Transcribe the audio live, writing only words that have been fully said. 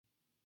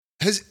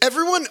Has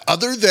everyone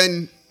other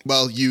than,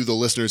 well, you, the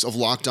listeners of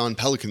Locked On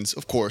Pelicans,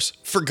 of course,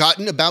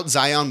 forgotten about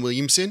Zion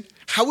Williamson?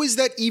 How is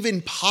that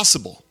even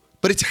possible?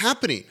 But it's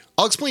happening.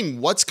 I'll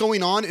explain what's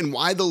going on and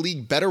why the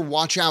league better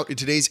watch out in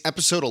today's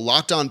episode of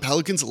Locked On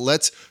Pelicans.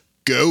 Let's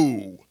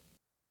go.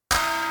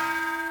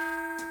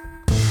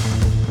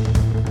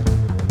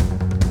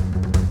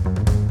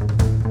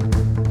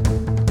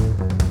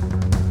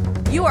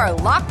 You are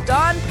Locked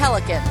On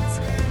Pelicans,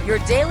 your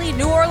daily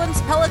New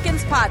Orleans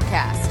Pelicans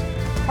podcast.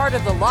 Part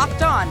of the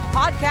Locked On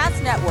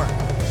Podcast Network,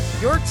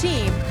 your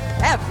team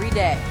every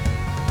day.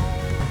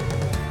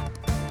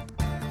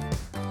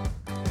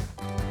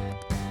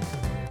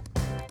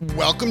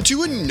 Welcome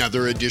to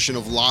another edition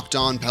of Locked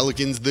On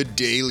Pelicans, the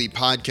daily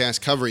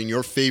podcast covering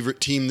your favorite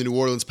team, the New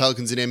Orleans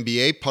Pelicans and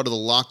NBA, part of the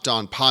Locked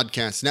On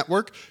Podcast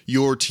Network,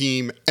 your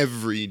team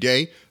every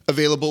day.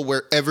 Available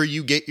wherever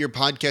you get your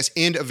podcast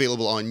and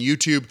available on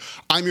YouTube.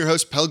 I'm your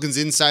host, Pelicans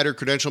Insider,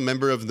 credential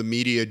member of the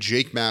media,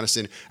 Jake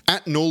Madison,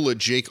 at NOLA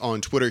Jake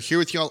on Twitter, here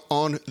with y'all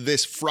on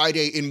this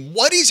Friday. And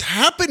what is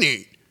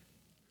happening?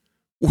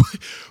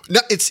 No,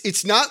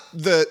 it's not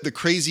the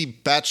crazy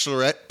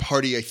bachelorette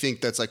party, I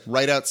think, that's like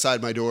right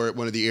outside my door at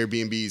one of the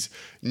Airbnbs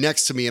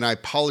next to me. And I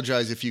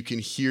apologize if you can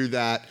hear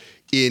that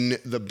in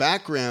the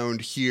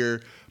background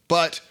here.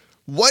 But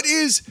what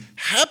is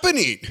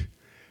happening?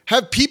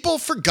 Have people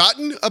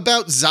forgotten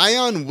about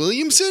Zion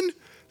Williamson?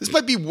 This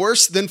might be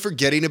worse than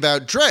forgetting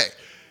about Dre.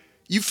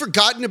 You've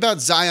forgotten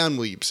about Zion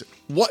Williamson.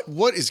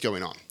 What is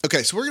going on?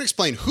 Okay, so we're going to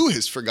explain who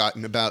has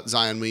forgotten about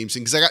Zion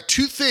Williamson, because I got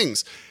two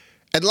things.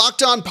 At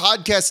Locked On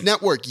Podcast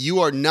Network, you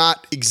are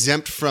not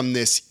exempt from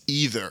this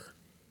either.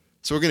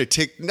 So we're going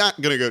to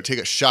not going to go take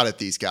a shot at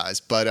these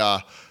guys,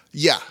 but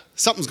yeah,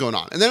 something's going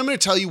on. And then I'm going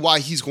to tell you why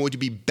he's going to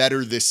be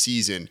better this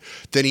season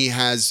than he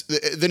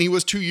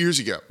was 2 years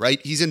ago, right?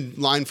 He's in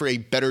line for a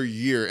better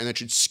year, and that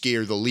should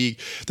scare the league.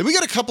 Then we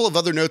got a couple of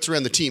other notes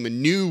around the team. A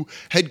new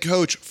head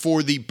coach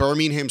for the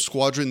Birmingham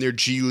Squadron, their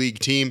G League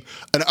team.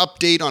 An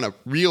update on a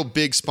real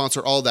big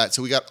sponsor, all that.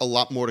 So we got a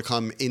lot more to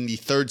come in the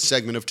third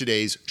segment of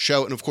today's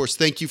show. And of course,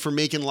 thank you for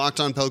making Locked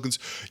On Pelicans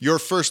your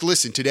first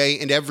listen today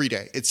and every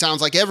day. It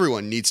sounds like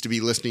everyone needs to be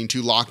listening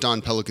to Locked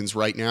On Pelicans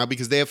right now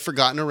because they have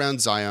forgotten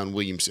around Zion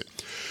Williamson.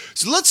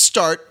 So let's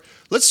start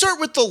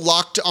with the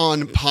Locked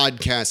On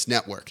Podcast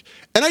Network.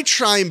 And I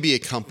try and be a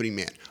company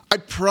man. I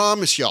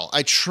promise y'all,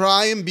 I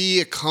try and be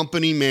a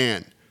company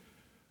man.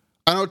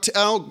 I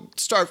don't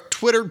start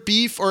Twitter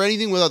beef or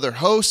anything with other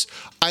hosts.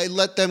 I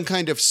let them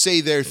kind of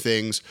say their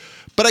things.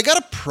 But I got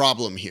a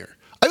problem here.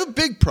 I have a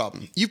big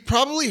problem. You've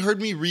probably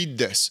heard me read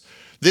this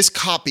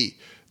copy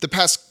the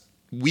past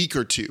week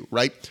or two,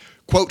 right?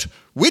 Quote,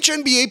 which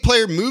NBA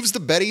player moves the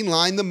betting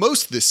line the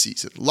most this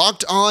season?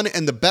 Locked On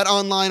and the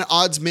BetOnline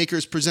odds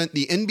makers present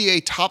the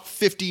NBA top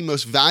 50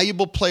 most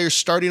valuable players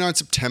starting on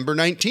September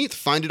 19th.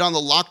 Find it on the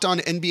Locked On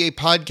NBA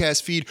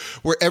podcast feed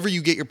wherever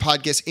you get your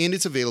podcasts, and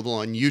it's available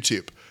on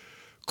YouTube.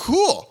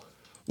 Cool.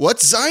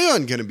 What's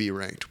Zion going to be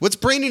ranked? What's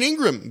Brandon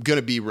Ingram going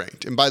to be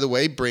ranked? And by the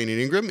way, Brandon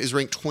Ingram is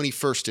ranked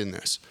 21st in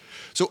this.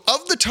 So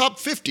of the top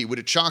 50, would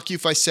it shock you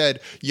if I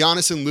said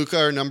Giannis and Luka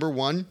are number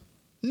one?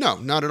 No,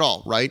 not at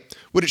all, right?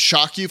 Would it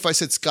shock you if I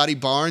said Scotty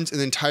Barnes and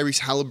then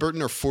Tyrese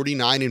Halliburton are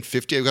 49 and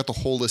 50? I've got the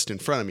whole list in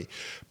front of me.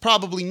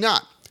 Probably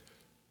not.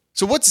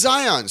 So what's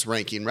Zion's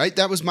ranking, right?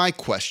 That was my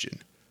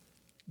question.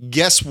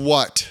 Guess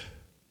what?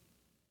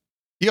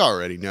 You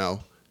already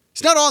know.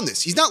 He's not on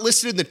this. He's not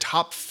listed in the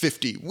top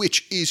 50,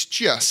 which is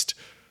just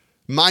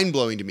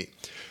mind-blowing to me.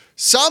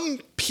 Some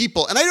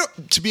people, and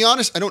to be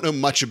honest, I don't know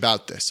much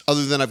about this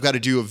other than I've got to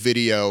do a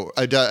video.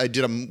 I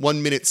did a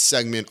 1 minute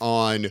segment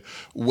on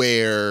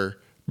where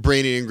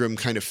Brandon Ingram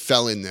kind of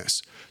fell in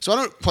this. So I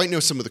don't quite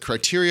know some of the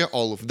criteria,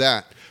 all of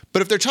that.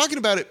 But if they're talking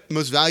about it,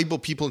 most valuable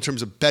people in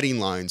terms of betting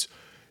lines,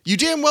 you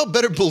damn well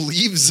better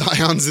believe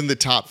Zion's in the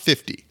top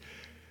 50.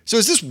 So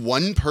is this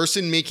one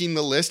person making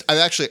the list? I've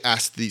actually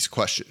asked these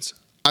questions.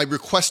 I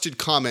requested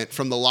comment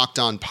from the Locked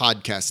On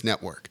Podcast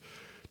Network.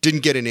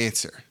 Didn't get an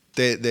answer.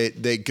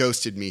 They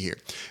ghosted me here.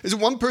 Is it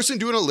one person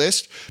doing a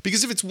list?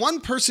 Because if it's one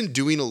person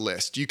doing a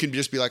list, you can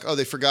just be like, oh,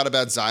 they forgot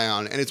about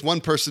Zion, and it's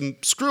one person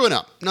screwing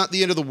up. Not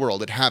the end of the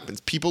world. It happens.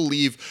 People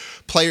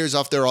leave players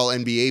off their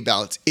All-NBA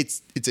ballots.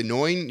 It's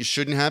annoying. It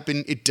shouldn't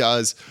happen. It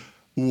does.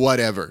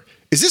 Whatever.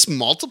 Is this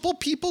multiple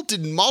people?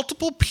 Did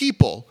multiple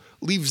people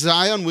leave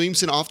Zion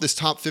Williamson off this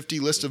top 50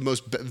 list of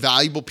most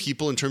valuable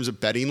people in terms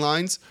of betting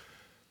lines?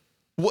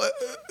 What?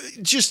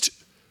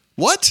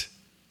 What?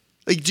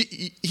 Like,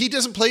 he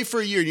doesn't play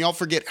for a year, and y'all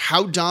forget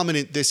how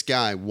dominant this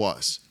guy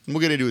was. And we'll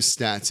get into his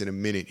stats in a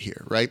minute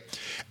here, right?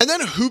 And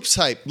then Hoops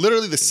Hype,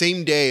 literally the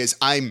same day as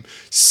I'm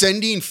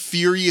sending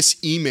furious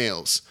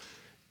emails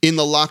in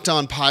the Locked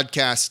On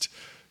Podcast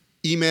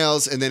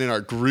emails and then in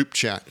our group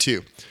chat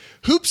too.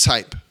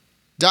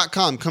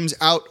 HoopsHype.com comes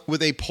out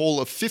with a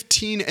poll of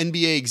 15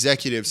 NBA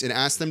executives and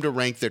asks them to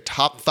rank their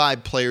top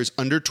 5 players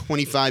under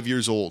 25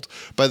 years old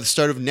by the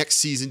start of next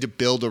season to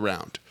build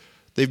around.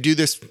 They do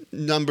this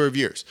number of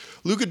years.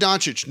 Luka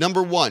Doncic,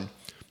 number 1,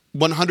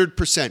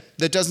 100%.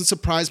 That doesn't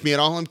surprise me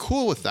at all. I'm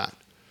cool with that.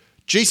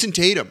 Jason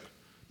Tatum,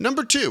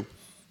 Number 2,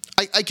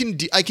 I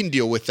can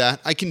deal with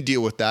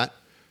that.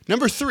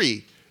 Number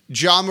 3,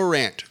 Ja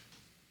Morant.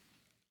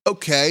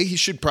 Okay, he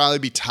should probably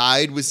be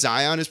tied with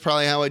Zion is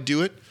probably how I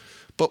do it,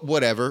 but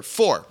whatever.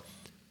 4,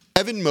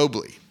 Evan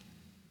Mobley.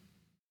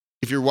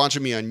 If you're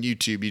watching me on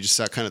YouTube, you just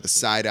saw kind of the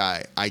side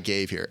eye I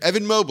gave here.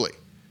 Evan Mobley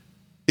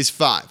is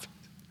 4.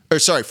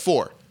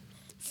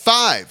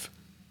 5,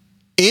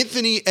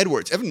 Anthony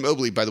Edwards. Evan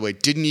Mobley, by the way,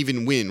 didn't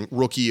even win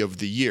Rookie of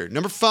the Year.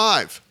 Number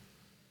 5,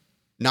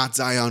 not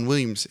Zion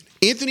Williamson.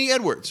 Anthony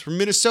Edwards from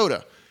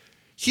Minnesota.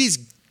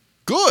 He's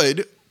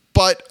good,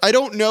 but I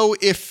don't know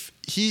if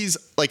he's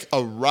like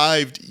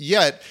arrived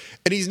yet,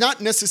 and he's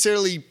not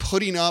necessarily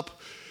putting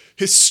up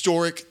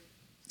historic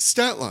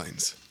stat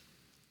lines.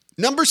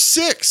 Number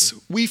 6,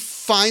 we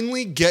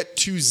finally get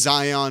to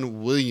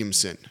Zion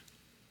Williamson.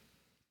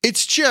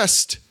 It's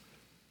just,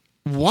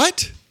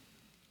 what?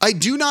 I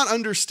do not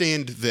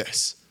understand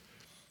this.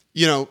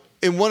 You know,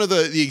 and one of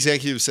the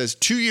executives says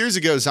 2 years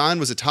ago, Zion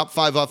was a top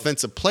 5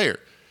 offensive player.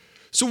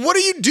 So what are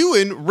you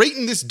doing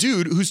rating this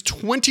dude who's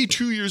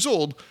 22 years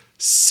old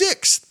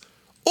 6th?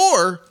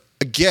 Or,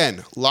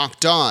 again,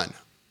 Locked On,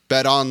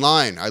 Bet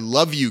Online, I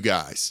love you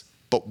guys.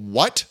 But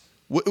what?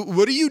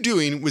 What are you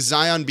doing with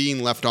Zion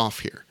being left off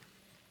here?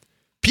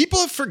 People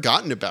have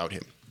forgotten about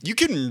him. You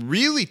can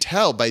really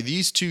tell by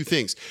these 2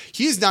 things.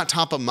 He is not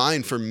top of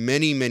mind for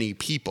many, many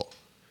people.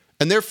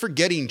 And they're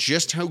forgetting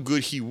just how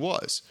good he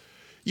was.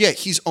 Yeah,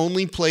 he's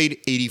only played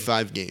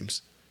 85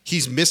 games.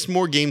 He's missed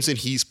more games than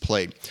he's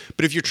played.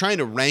 But if you're trying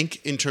to rank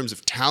in terms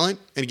of talent,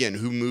 and again,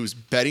 who moves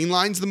betting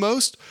lines the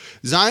most,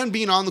 Zion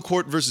being on the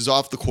court versus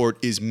off the court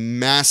is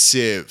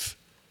massive.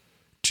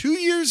 2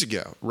 years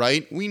ago,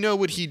 right? We know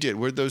what he did.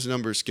 Where'd those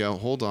numbers go?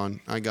 Hold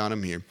on. I got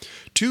him here.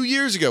 2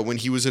 years ago when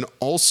he was an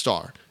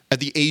all-star at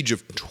the age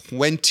of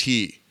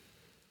 20,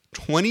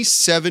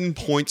 27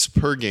 points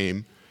per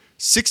game,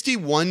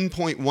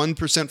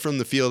 61.1% from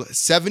the field,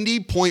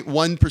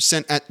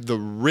 70.1% at the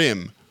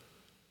rim.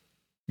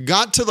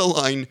 Got to the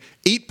line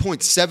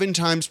 8.7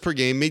 times per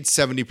game, made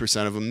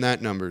 70% of them.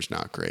 That number's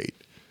not great.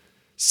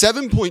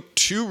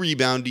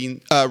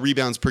 7.2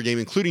 rebounds per game,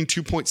 including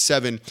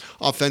 2.7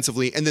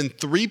 offensively, and then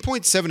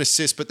 3.7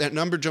 assists, but that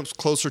number jumps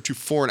closer to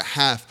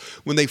 4.5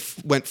 when they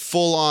went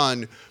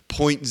full-on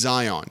point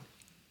Zion.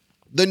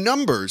 The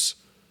numbers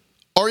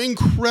are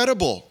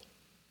incredible.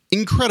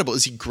 Incredible.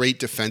 Is he great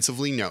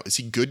defensively? No. Is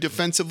he good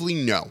defensively?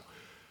 No.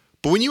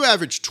 But when you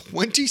average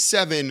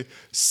 27,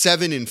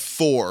 7, and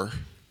 4,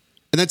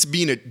 and that's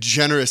being a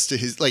generous to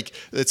his, like,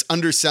 that's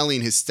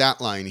underselling his stat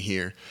line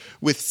here,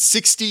 with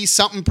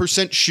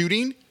 60-something%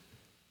 shooting,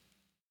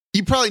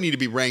 you probably need to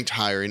be ranked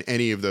higher in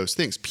any of those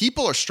things.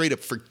 People are straight up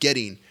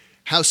forgetting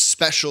how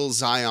special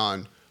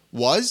Zion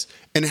was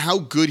and how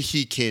good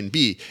he can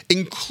be,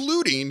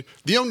 including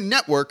the own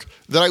network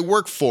that I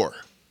work for.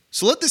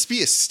 So let this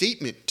be a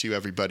statement to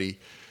everybody.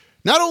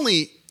 Not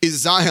only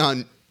is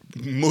Zion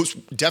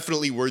most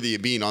definitely worthy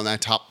of being on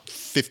that top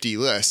 50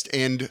 list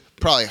and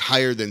probably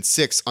higher than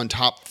 6 on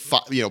top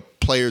 5,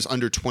 players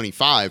under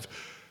 25,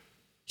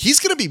 he's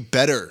going to be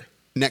better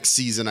next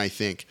season, I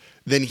think,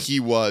 than he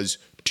was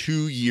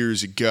 2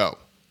 years ago.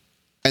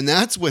 And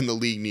that's when the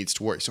league needs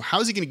to worry. So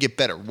how is he going to get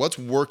better? What's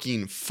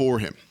working for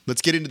him?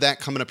 Let's get into that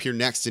coming up here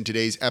next in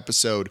today's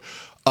episode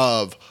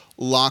of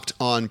Locked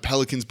On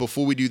Pelicans.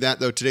 Before we do that,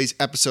 though, today's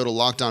episode of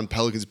Locked On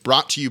Pelicans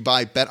brought to you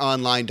by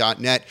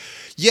BetOnline.net.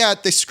 Yeah,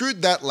 they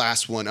screwed that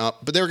last one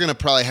up, but they're going to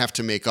probably have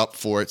to make up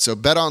for it. So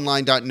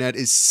BetOnline.net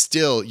is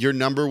still your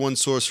number one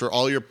source for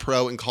all your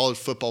pro and college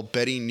football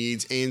betting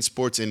needs and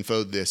sports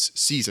info this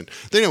season.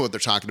 They know what they're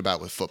talking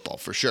about with football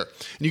for sure.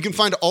 And you can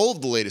find all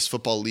of the latest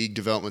football league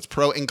developments,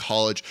 pro and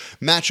college,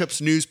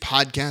 matchups, news,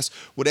 podcasts,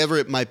 whatever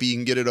it might be. You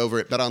can get it over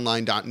at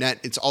BetOnline.net.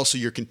 It's also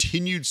your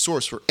continued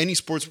source for any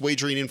sports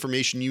wagering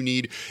information you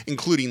need,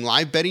 including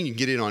live betting. You can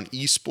get it on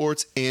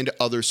esports and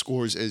other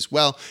scores as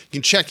well. You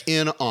can check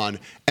in on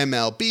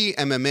MLB,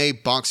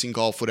 MMA, boxing,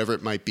 golf, whatever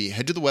it might be.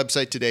 Head to the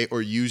website today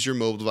or use your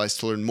mobile device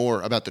to learn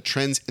more about the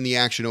trends and the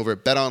action over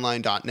at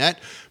betonline.net.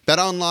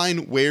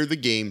 BetOnline, where the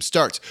game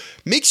starts.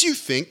 Makes you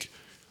think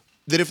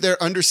that if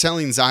they're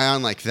underselling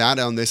Zion like that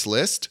on this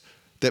list,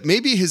 that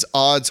maybe his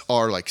odds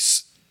are like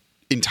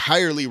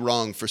entirely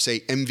wrong for,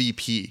 say,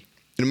 MVP.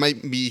 And it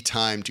might be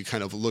time to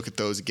kind of look at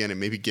those again and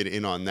maybe get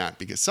in on that,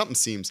 because something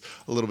seems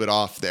a little bit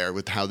off there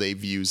with how they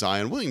view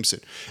Zion Williamson.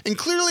 And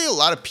clearly a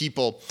lot of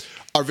people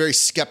are very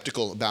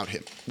skeptical about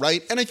him,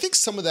 right? And I think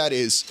some of that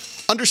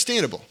is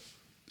understandable.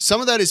 Some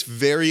of that is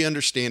very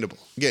understandable.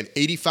 Again,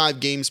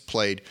 85 games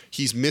played.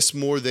 He's missed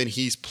more than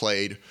he's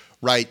played,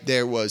 right?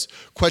 There was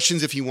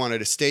questions if he wanted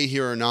to stay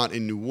here or not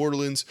in New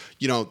Orleans.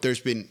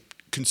 There's been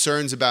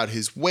concerns about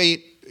his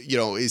weight.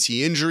 Is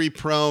he injury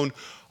prone?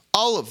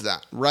 All of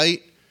that,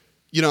 right?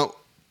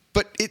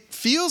 But it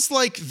feels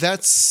like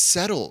that's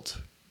settled,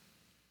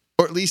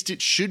 or at least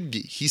it should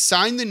be. He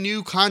signed the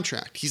new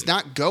contract. He's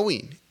not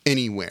going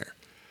anywhere.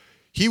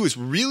 He was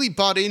really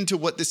bought into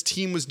what this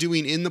team was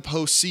doing in the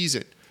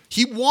postseason.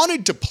 He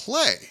wanted to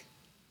play,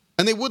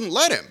 and they wouldn't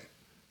let him.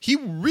 He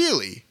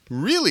really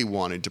really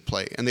wanted to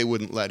play and they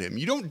wouldn't let him.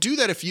 You don't do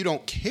that if you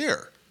don't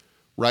care,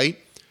 right?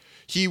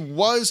 He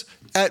was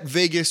at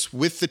Vegas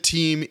with the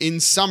team in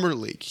Summer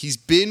League. He's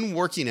been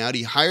working out.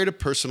 He hired a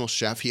personal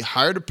chef. He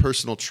hired a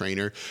personal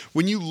trainer.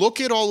 When you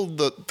look at all of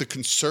the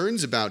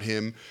concerns about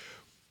him,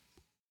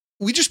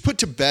 we just put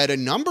to bed a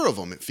number of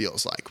them, it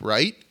feels like,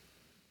 right?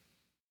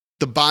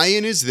 The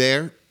buy-in is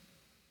there.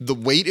 The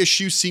weight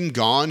issues seem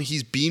gone.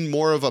 He's been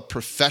more of a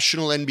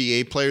professional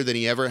NBA player than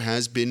he ever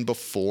has been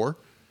before.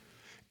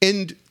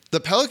 And the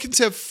Pelicans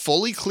have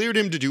fully cleared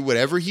him to do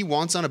whatever he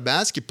wants on a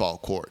basketball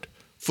court.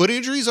 Foot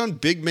injuries on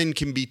big men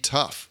can be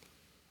tough,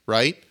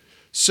 right?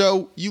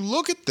 So you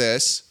look at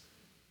this,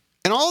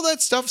 and all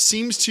that stuff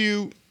seems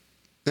to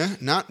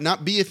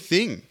not be a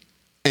thing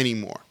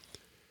anymore.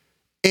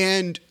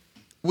 And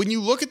when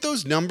you look at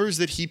those numbers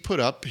that he put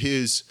up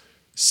his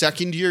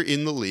second year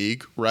in the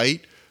league,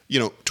 right?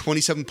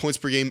 27 points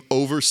per game,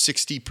 over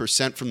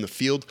 60% from the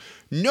field.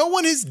 No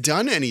one has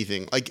done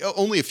anything. Like,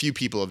 only a few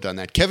people have done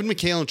that. Kevin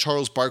McHale and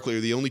Charles Barkley are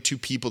the only two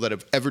people that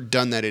have ever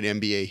done that in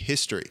NBA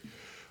history.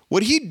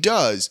 What he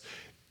does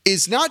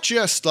is not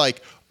just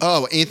like,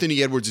 oh,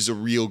 Anthony Edwards is a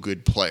real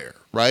good player,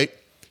 right?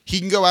 He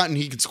can go out and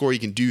he can score, he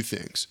can do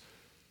things.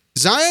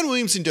 Zion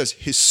Williamson does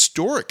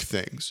historic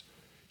things.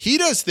 He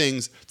does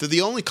things that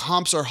the only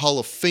comps are Hall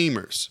of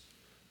Famers.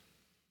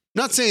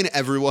 Not saying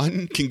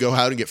everyone can go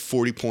out and get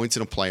 40 points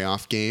in a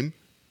playoff game,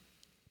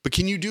 but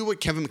can you do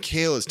what Kevin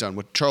McHale has done,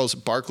 what Charles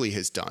Barkley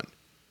has done,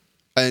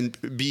 and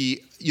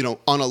be,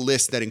 on a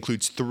list that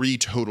includes 3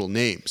 total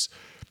names?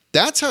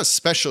 That's how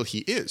special he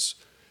is.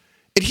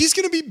 And he's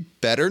going to be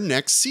better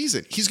next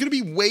season. He's going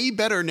to be way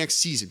better next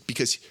season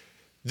because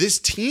this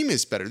team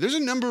is better. There's a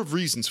number of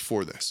reasons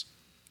for this.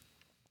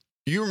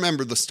 You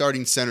remember the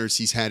starting centers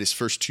he's had his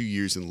first 2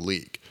 years in the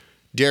league.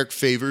 Derek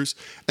Favors,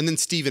 and then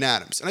Steven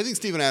Adams. And I think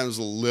Steven Adams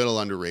was a little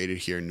underrated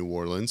here in New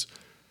Orleans,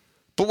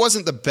 but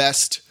wasn't the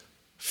best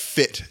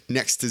fit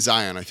next to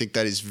Zion. I think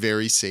that is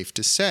very safe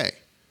to say.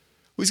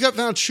 Well, he's got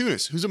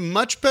Valanciunas, who's a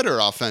much better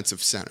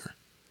offensive center.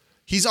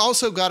 He's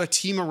also got a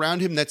team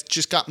around him that's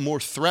just got more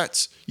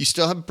threats. You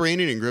still have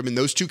Brandon Ingram, and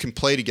those two can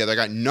play together. I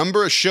got a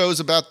number of shows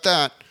about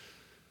that.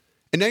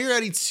 And now you're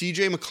adding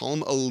CJ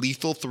McCollum, a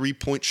lethal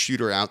three-point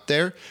shooter out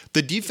there.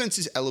 The defense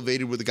is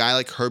elevated with a guy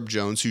like Herb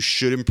Jones, who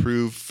should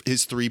improve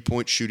his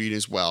three-point shooting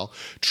as well.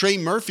 Trey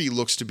Murphy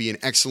looks to be an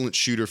excellent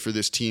shooter for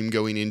this team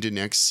going into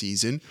next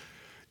season.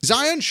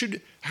 Zion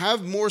should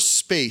have more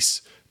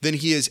space than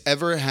he has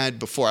ever had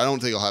before. I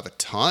don't think he'll have a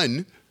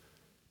ton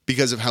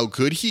because of how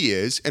good he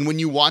is. And when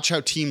you watch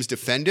how teams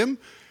defend him,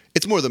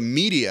 it's more the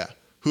media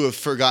who have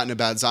forgotten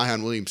about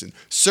Zion Williamson.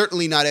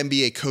 Certainly not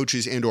NBA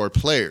coaches and or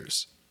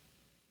players.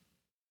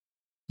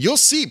 You'll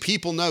see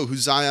people know who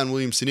Zion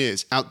Williamson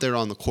is out there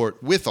on the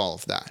court with all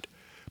of that.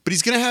 But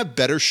he's going to have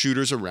better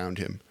shooters around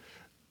him.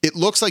 It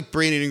looks like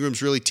Brandon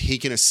Ingram's really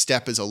taken a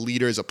step as a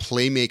leader, as a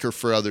playmaker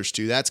for others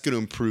too. That's going to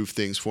improve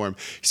things for him.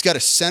 He's got a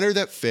center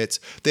that fits.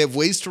 They have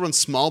ways to run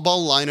small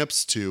ball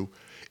lineups too.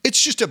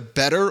 It's just a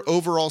better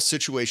overall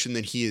situation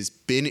than he has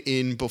been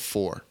in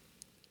before.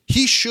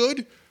 He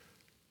should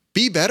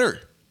be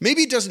better.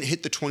 Maybe he doesn't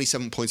hit the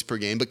 27 points per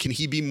game, but can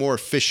he be more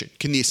efficient?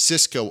 Can the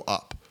assists go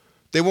up?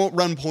 They won't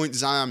run point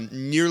Zion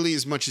nearly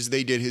as much as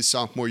they did his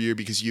sophomore year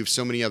because you have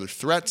so many other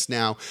threats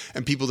now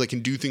and people that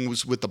can do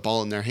things with the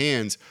ball in their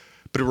hands.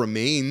 But it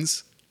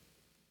remains.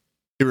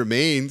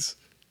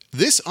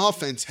 This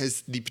offense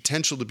has the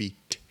potential to be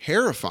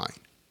terrifying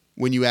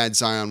when you add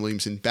Zion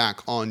Williamson back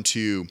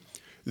onto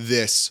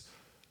this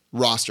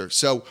roster.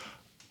 So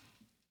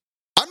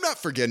I'm not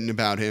forgetting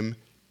about him.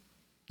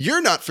 You're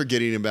not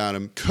forgetting about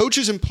him.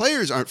 Coaches and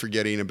players aren't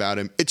forgetting about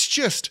him. It's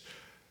just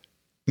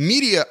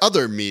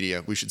other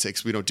media, we should say,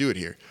 because we don't do it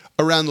here,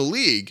 around the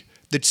league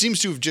that seems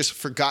to have just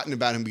forgotten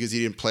about him because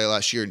he didn't play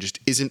last year and just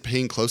isn't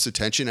paying close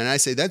attention. And I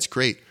say, that's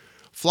great.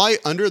 Fly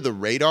under the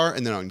radar,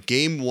 and then on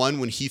game 1,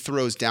 when he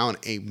throws down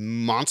a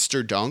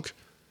monster dunk,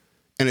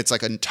 and it's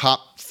like a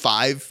top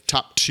 5,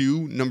 top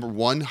 2, number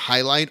 1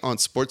 highlight on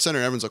SportsCenter,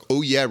 everyone's like,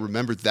 oh yeah,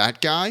 remember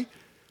that guy?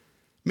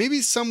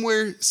 Maybe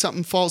somewhere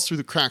something falls through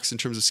the cracks in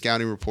terms of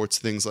scouting reports,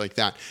 things like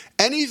that.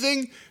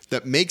 Anything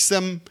that makes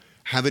them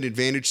have an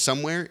advantage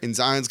somewhere, and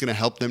Zion's going to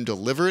help them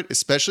deliver it,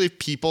 especially if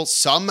people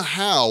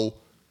somehow,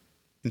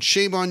 and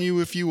shame on you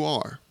if you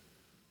are,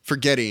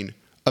 forgetting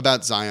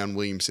about Zion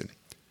Williamson.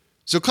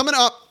 So coming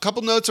up, a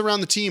couple notes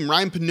around the team.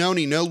 Ryan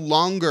Pannone no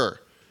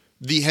longer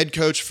the head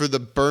coach for the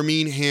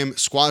Birmingham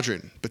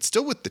Squadron, but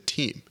still with the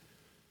team.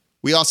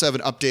 We also have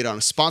an update on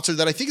a sponsor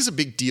that I think is a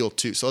big deal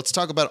too. So let's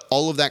talk about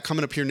all of that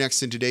coming up here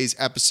next in today's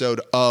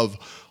episode of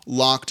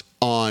Locked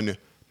On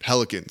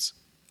Pelicans.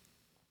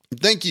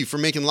 Thank you for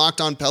making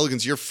Locked On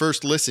Pelicans your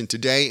first listen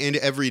today and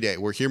every day.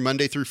 We're here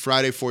Monday through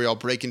Friday for y'all,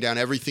 breaking down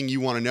everything you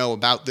want to know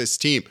about this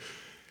team,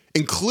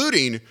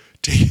 including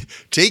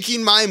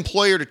taking my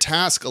employer to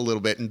task a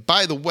little bit. And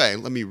by the way,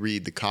 let me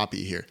read the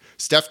copy here.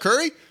 Steph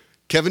Curry,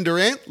 Kevin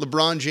Durant,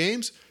 LeBron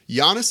James,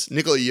 Giannis,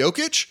 Nikola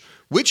Jokic,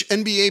 Which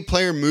NBA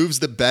player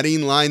moves the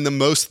betting line the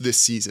most this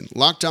season?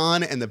 Locked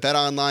On and the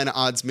BetOnline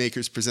odds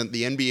makers present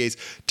the NBA's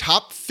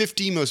top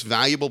 50 most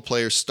valuable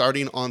players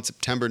starting on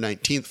September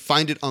 19th.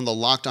 Find it on the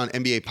Locked On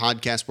NBA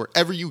podcast,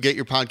 wherever you get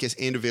your podcast,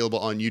 and available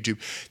on YouTube.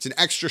 It's an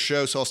extra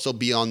show, so I'll still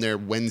be on there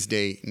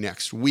Wednesday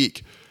next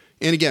week.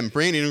 And again,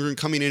 Brandon Ingram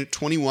coming in at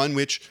 21,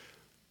 which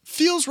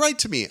feels right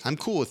to me. I'm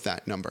cool with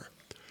that number.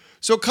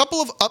 So a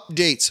couple of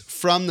updates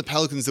from the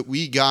Pelicans that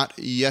we got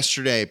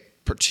yesterday,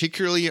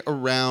 particularly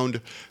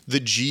around the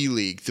G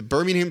League. The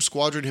Birmingham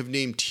Squadron have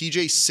named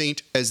TJ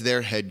Saint as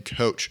their head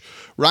coach.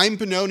 Ryan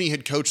Pannoni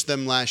had coached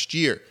them last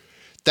year.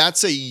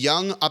 That's a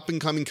young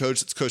up-and-coming coach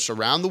that's coached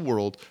around the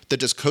world, that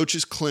does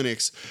coaches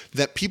clinics,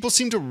 that people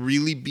seem to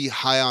really be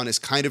high on as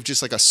kind of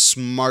just like a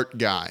smart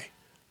guy,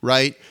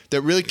 right?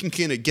 That really can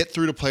kind of get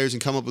through to players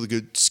and come up with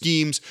good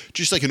schemes,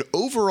 just like an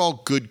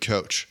overall good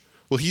coach.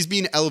 Well, he's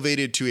being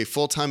elevated to a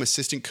full-time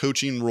assistant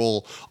coaching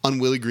role on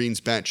Willie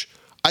Green's bench.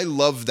 I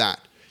love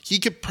that. He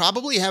could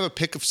probably have a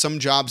pick of some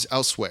jobs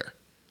elsewhere,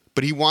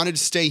 but he wanted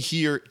to stay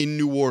here in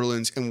New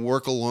Orleans and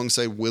work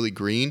alongside Willie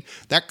Green.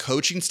 That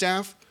coaching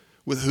staff,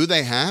 with who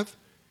they have,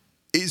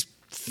 is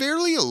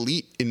fairly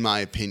elite, in my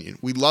opinion.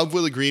 We love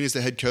Willie Green as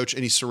the head coach,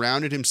 and he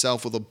surrounded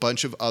himself with a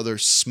bunch of other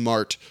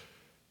smart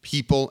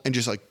people and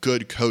just like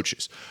good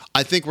coaches.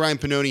 I think Ryan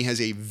Pannoni has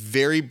a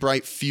very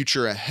bright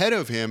future ahead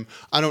of him.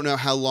 I don't know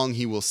how long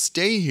he will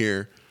stay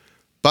here,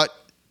 but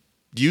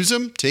use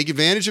him, take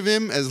advantage of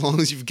him as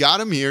long as you've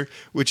got him here,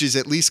 which is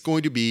at least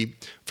going to be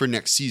for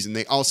next season.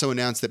 They also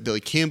announced that Billy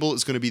Campbell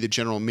is going to be the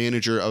general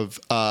manager of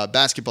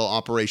basketball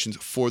operations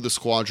for the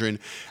Squadron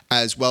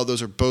as well.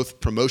 Those are both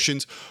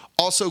promotions.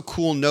 Also,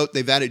 cool note,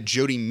 they've added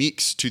Jody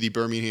Meeks to the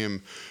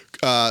Birmingham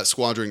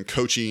Squadron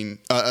coaching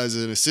as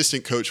an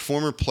assistant coach,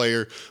 former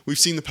player. We've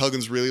seen the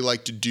Pelicans really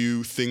like to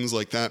do things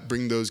like that,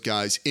 bring those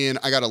guys in.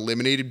 I got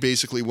eliminated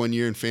basically one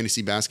year in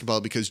fantasy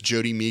basketball because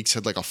Jody Meeks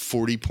had like a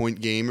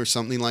 40-point game or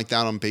something like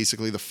that on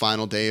basically the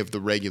final day of the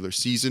regular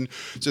season.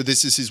 So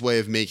this is his way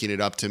of making it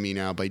up to me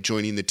now by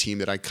joining the team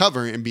that I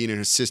cover and being an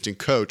assistant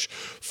coach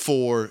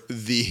for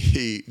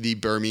the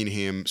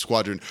Birmingham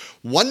Squadron.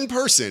 One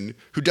person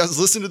who does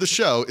listen to the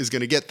show is going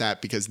to get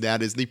that, because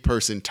that is the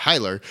person,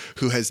 Tyler,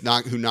 who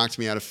knocked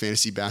me out of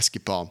fantasy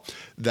basketball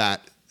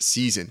that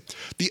season.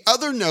 The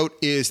other note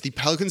is the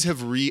Pelicans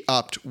have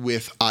re-upped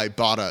with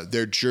Ibotta,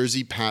 their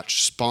jersey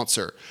patch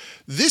sponsor.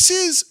 This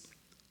is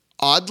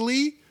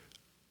oddly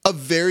a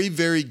very,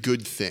 very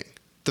good thing.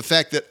 The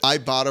fact that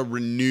Ibotta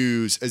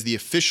renews as the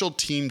official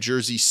team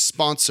jersey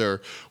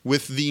sponsor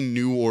with the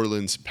New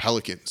Orleans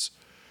Pelicans.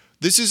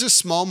 This is a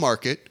small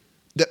market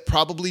that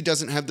probably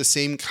doesn't have the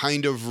same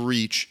kind of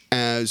reach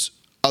as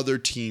other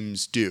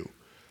teams do.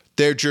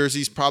 Their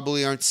jerseys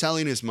probably aren't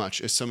selling as much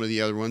as some of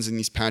the other ones, and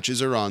these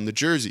patches are on the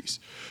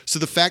jerseys. So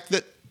the fact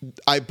that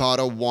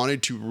Ibotta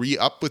wanted to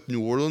re-up with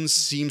New Orleans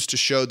seems to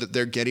show that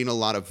they're getting a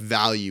lot of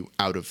value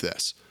out of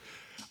this.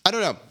 I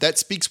don't know. That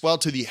speaks well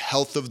to the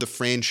health of the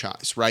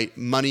franchise, right?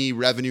 Money,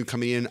 revenue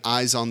coming in,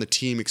 eyes on the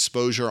team,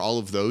 exposure, all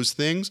of those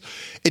things.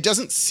 It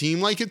doesn't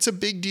seem like it's a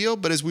big deal,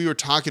 but as we were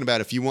talking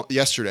about, if you want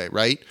yesterday,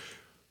 right?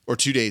 Or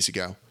 2 days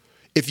ago,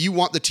 if you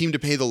want the team to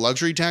pay the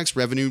luxury tax,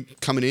 revenue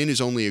coming in is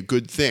only a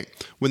good thing.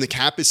 When the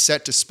cap is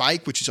set to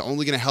spike, which is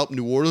only going to help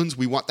New Orleans,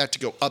 we want that to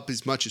go up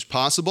as much as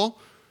possible.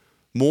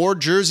 More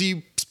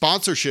jersey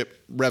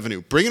sponsorship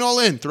revenue. Bring it all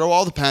in. Throw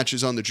all the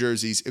patches on the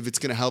jerseys if it's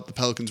going to help the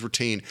Pelicans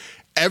retain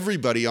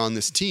everybody on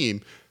this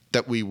team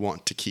that we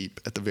want to keep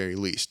at the very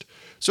least.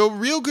 So a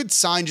real good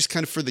sign just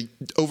kind of for the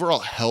overall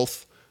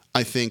health,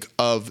 I think,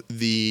 of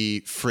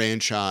the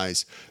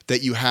franchise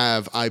that you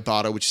have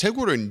Ibotta, which is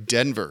headquartered in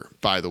Denver,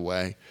 by the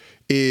way,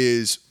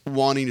 is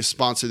wanting to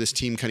sponsor this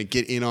team, kind of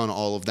get in on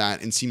all of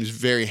that, and seems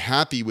very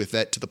happy with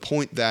that, to the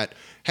point that,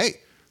 hey,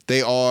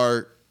 they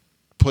are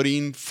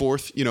putting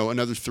forth,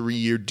 another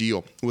 3-year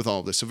deal with all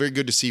of this. So very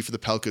good to see for the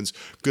Pelicans,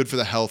 good for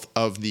the health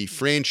of the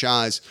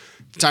franchise.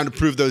 Time to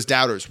prove those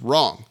doubters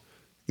wrong.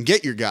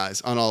 Get your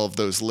guys on all of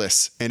those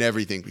lists and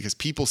everything, because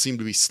people seem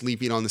to be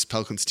sleeping on this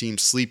Pelicans team,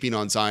 sleeping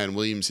on Zion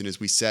Williamson, as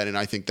we said, and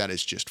I think that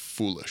is just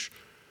foolish.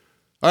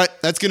 All right,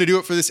 that's going to do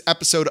it for this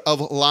episode of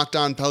Locked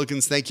On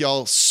Pelicans. Thank you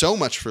all so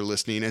much for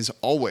listening. As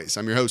always,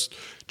 I'm your host,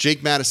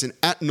 Jake Madison,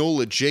 at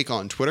NOLA Jake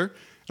on Twitter,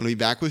 and I'll be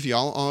back with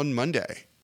y'all on Monday.